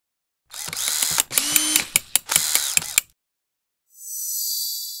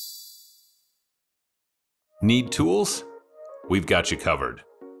Need tools? We've got you covered.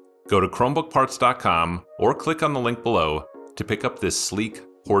 Go to ChromebookParts.com or click on the link below to pick up this sleek,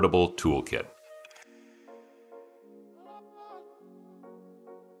 portable toolkit.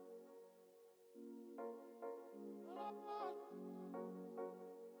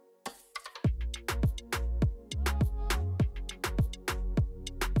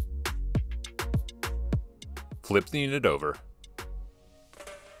 Flip the unit over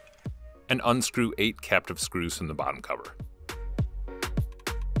and unscrew 8 captive screws from the bottom cover.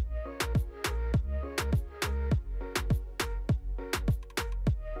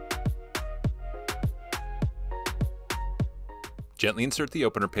 Gently insert the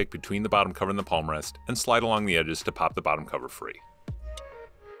opener pick between the bottom cover and the palm rest and slide along the edges to pop the bottom cover free.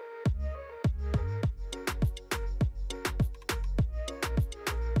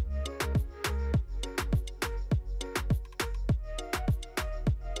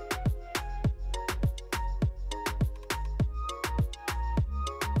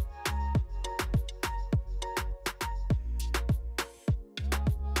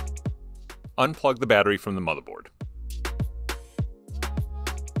 Unplug the battery from the motherboard.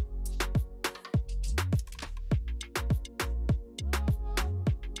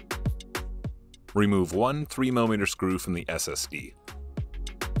 Remove one 3mm screw from the SSD.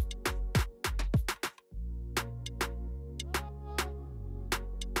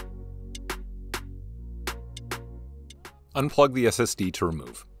 Unplug the SSD to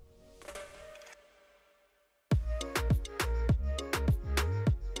remove.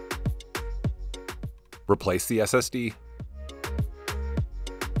 Replace the SSD.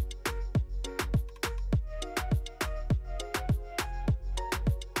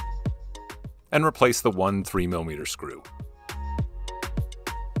 And replace the one 3mm screw.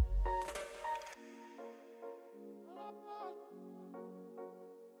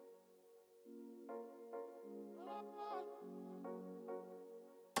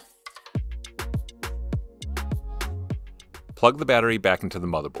 Plug the battery back into the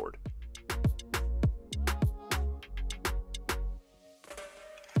motherboard.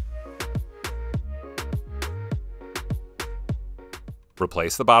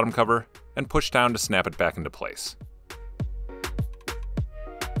 Replace the bottom cover and push down to snap it back into place.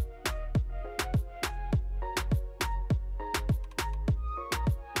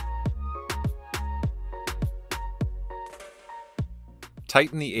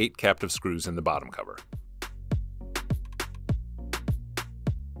 Tighten the 8 captive screws in the bottom cover.